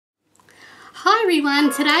Hi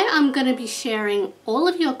everyone, today I'm going to be sharing all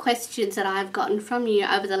of your questions that I've gotten from you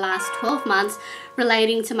over the last 12 months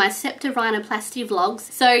relating to my Septorhinoplasty vlogs.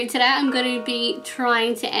 So today I'm going to be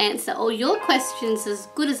trying to answer all your questions as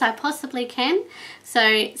good as I possibly can.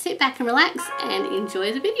 So sit back and relax and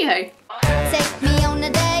enjoy the video. Take me on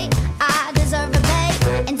a date, I deserve a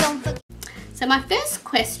pay, and don't forget. So my first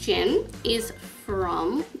question is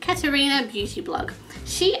from Katerina Beauty Blog.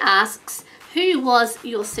 She asks, who was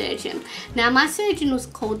your surgeon? Now, my surgeon was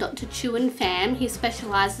called Dr. Chuan Pham. He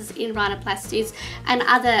specialises in rhinoplasties and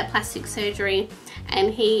other plastic surgery,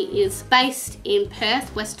 and he is based in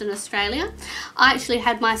Perth, Western Australia. I actually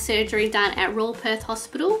had my surgery done at Royal Perth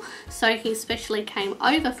Hospital, so he specially came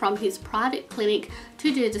over from his private clinic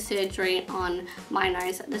to do the surgery on my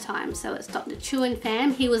nose at the time. So it's Dr. Chuan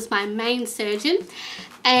Pham. He was my main surgeon.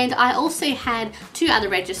 And I also had two other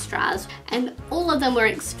registrars, and all of them were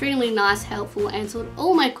extremely nice, helpful, answered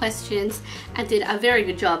all my questions and did a very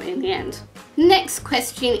good job in the end. Next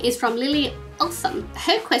question is from Lily Awesome.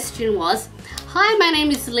 Her question was, hi, my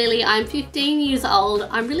name is Lily. I'm 15 years old.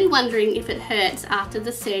 I'm really wondering if it hurts after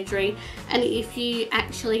the surgery and if you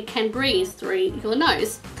actually can breathe through your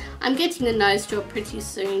nose. I'm getting a nose job pretty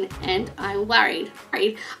soon and I'm worried.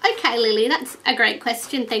 Okay, Lily, that's a great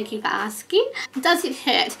question. Thank you for asking. Does it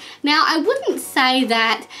hurt? Now, I wouldn't say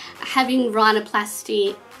that having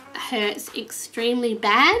rhinoplasty hurts extremely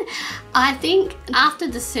bad. I think after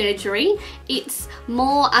the surgery it's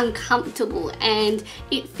more uncomfortable, and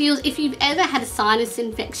it feels, if you've ever had a sinus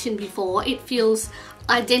infection before, it feels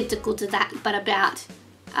identical to that but about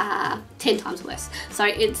 10 times worse. So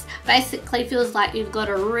it's basically feels like you've got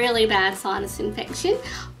a really bad sinus infection.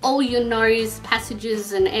 All your nose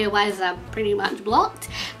passages and airways are pretty much blocked,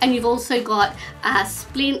 and you've also got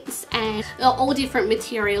splints and all different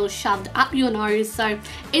materials shoved up your nose. So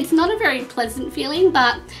it's not a very pleasant feeling,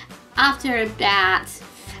 but after about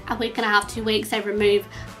a week and a half, 2 weeks, they remove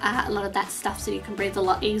a lot of that stuff so you can breathe a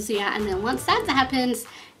lot easier, and then once that happens,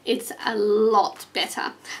 it's a lot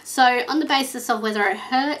better. So on the basis of whether it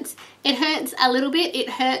hurts a little bit. It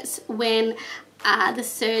hurts when the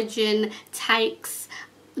surgeon takes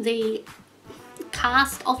the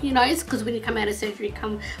cast off your nose, because when you come out of surgery you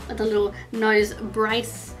come with a little nose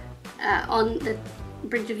brace on the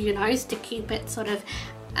bridge of your nose to keep it sort of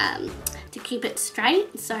to keep it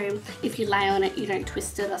straight, so if you lay on it you don't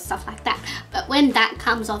twist it or stuff like that. But when that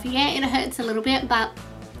comes off, yeah, it hurts a little bit, but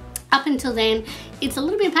up until then it's a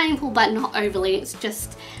little bit painful, but not overly. It's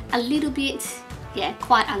just a little bit, yeah,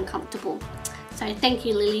 quite uncomfortable. So thank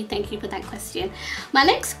you, Lily, thank you for that question. My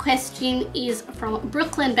next question is from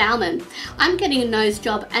Brooklyn Bauman. I'm getting a nose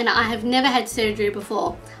job and I have never had surgery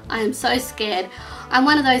before. I am so scared. I'm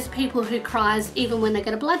one of those people who cries even when they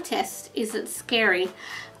get a blood test. Is it scary?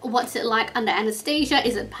 What's it like under anesthesia?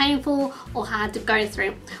 Is it painful or hard to go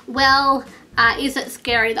through? Well, is it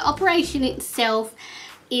scary? The operation itself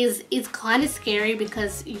is kind of scary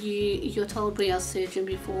because you're told by your surgeon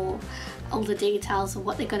before all the details of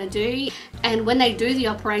what they're going to do, and when they do the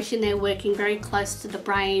operation they're working very close to the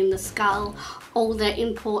brain, the skull, all the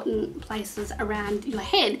important places around your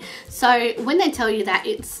head. So when they tell you that,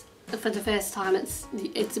 it's for the first time,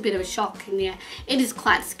 it's a bit of a shock, and yeah, it is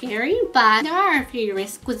quite scary. But there are a few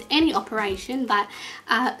risks with any operation, but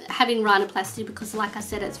having rhinoplasty, because like I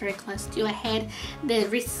said, it's very close to your head, the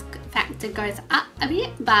risk factor goes up a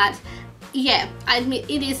bit. But yeah, I admit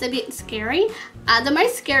it is a bit scary. The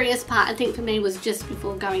most scariest part, I think, for me was just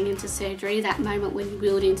before going into surgery, that moment when you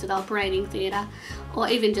wheeled into the operating theatre, or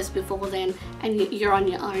even just before then, and you're on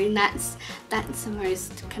your own. That's the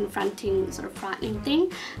most confronting, sort of frightening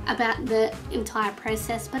thing about the entire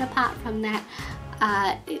process. But apart from that,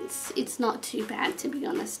 it's not too bad, to be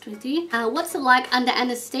honest with you. What's it like under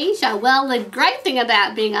anesthesia? Well, the great thing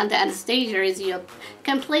about being under anesthesia is you're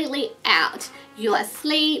completely out. You're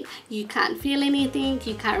asleep, you can't feel anything,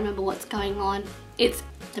 you can't remember what's going on. It's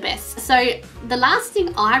the best. So the last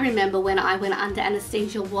thing I remember when I went under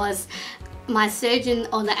anesthesia was my surgeon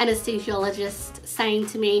or the anesthesiologist saying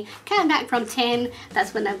to me, count back from 10.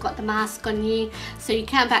 That's when they've got the mask on you. So you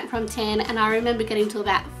count back from 10, and I remember getting to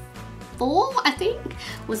about 4, I think,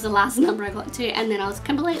 was the last number I got to, and then I was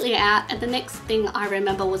completely out. And the next thing I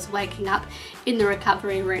remember was waking up in the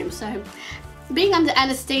recovery room. So being under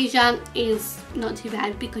anesthesia is not too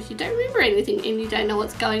bad because you don't remember anything and you don't know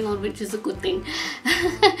what's going on, which is a good thing.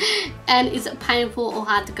 And is it painful or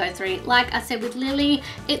hard to go through? Like I said with Lily,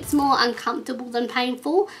 it's more uncomfortable than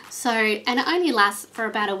painful. So, and it only lasts for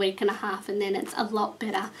about a week and a half, and then it's a lot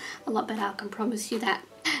better, I can promise you that.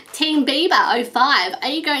 Team Bieber 05, are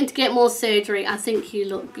you going to get more surgery? I think you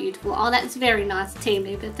look beautiful. Oh, that's very nice, Team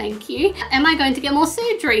Bieber, thank you. Am I going to get more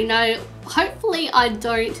surgery? No, hopefully I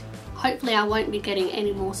don't. Hopefully I won't be getting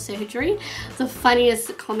any more surgery. The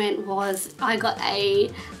funniest comment was I got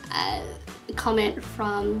a comment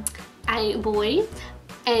from a boy,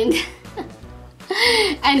 and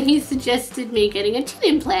and he suggested me getting a chin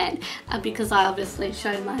implant because I obviously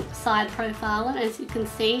showed my side profile, and as you can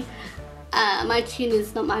see, my chin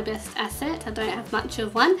is not my best asset. I don't have much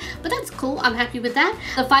of one, but that's cool. I'm happy with that.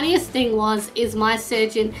 The funniest thing is my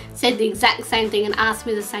surgeon said the exact same thing and asked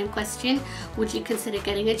me the same question: would you consider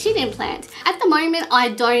getting a chin implant? At the moment, I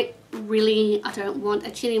don't want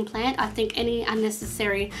a chin implant. I think any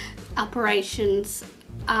unnecessary operations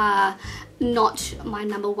are not my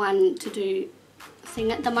number one to do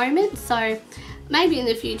thing at the moment, so maybe in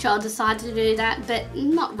the future I'll decide to do that, but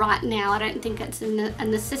not right now. I don't think it's a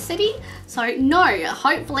necessity. So no,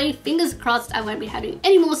 hopefully, fingers crossed, I won't be having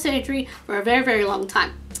any more surgery for a very, very long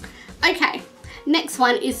time. Okay, next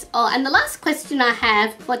one is, and the last question I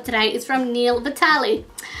have for today is from Neil Vitali.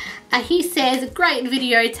 He says, great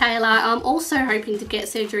video, Tayla. I'm also hoping to get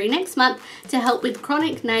surgery next month to help with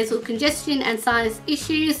chronic nasal congestion and sinus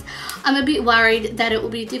issues. I'm a bit worried that it will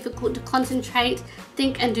be difficult to concentrate,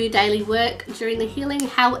 think and do daily work during the healing.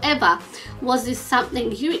 However, was this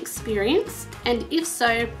something you experienced? And if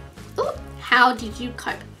so, how did you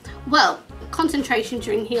cope? Well, concentration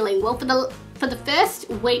during healing. Well, for the first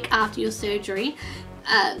week after your surgery,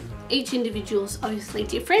 each individual is obviously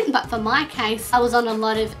different, but for my case, I was on a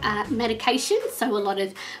lot of medications, so a lot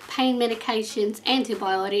of pain medications,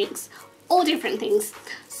 antibiotics, all different things.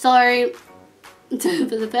 So for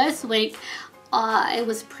the first week, I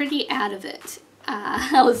was pretty out of it.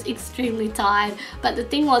 I was extremely tired, but the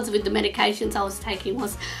thing was with the medications I was taking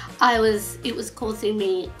was it was causing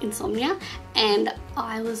me insomnia, and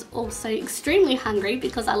I was also extremely hungry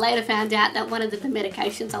because I later found out that one of the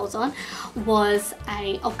medications I was on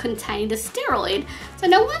contained a steroid. So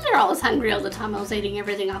no wonder I was hungry all the time. I was eating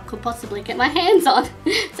everything I could possibly get my hands on.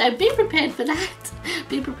 So be prepared for that.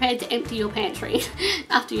 Be prepared to empty your pantry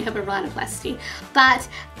after you have a rhinoplasty. But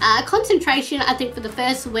concentration, I think for the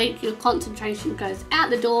first week, your concentration goes out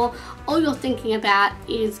the door. All you're thinking about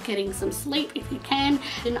is getting some sleep if you can.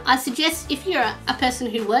 And I suggest if you're a person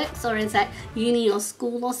who works or is at uni or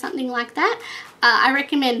school or something like that, I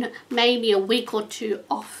recommend maybe a week or two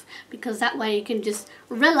off, because that way you can just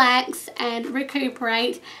relax and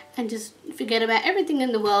recuperate and just forget about everything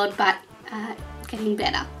in the world but getting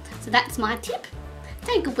better. So that's my tip.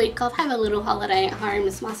 Take a week off, have a little holiday at home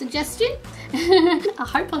is my suggestion. I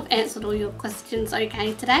hope I've answered all your questions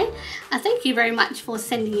okay today. Thank you very much for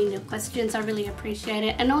sending in your questions. I really appreciate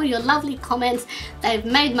it. And all your lovely comments, they've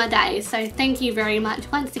made my day. So thank you very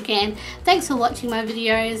much once again. Thanks for watching my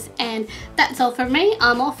videos, and that's all from me.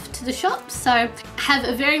 I'm off to the shop. So have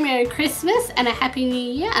a very Merry Christmas and a Happy New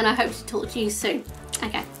Year, and I hope to talk to you soon.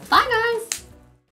 Okay.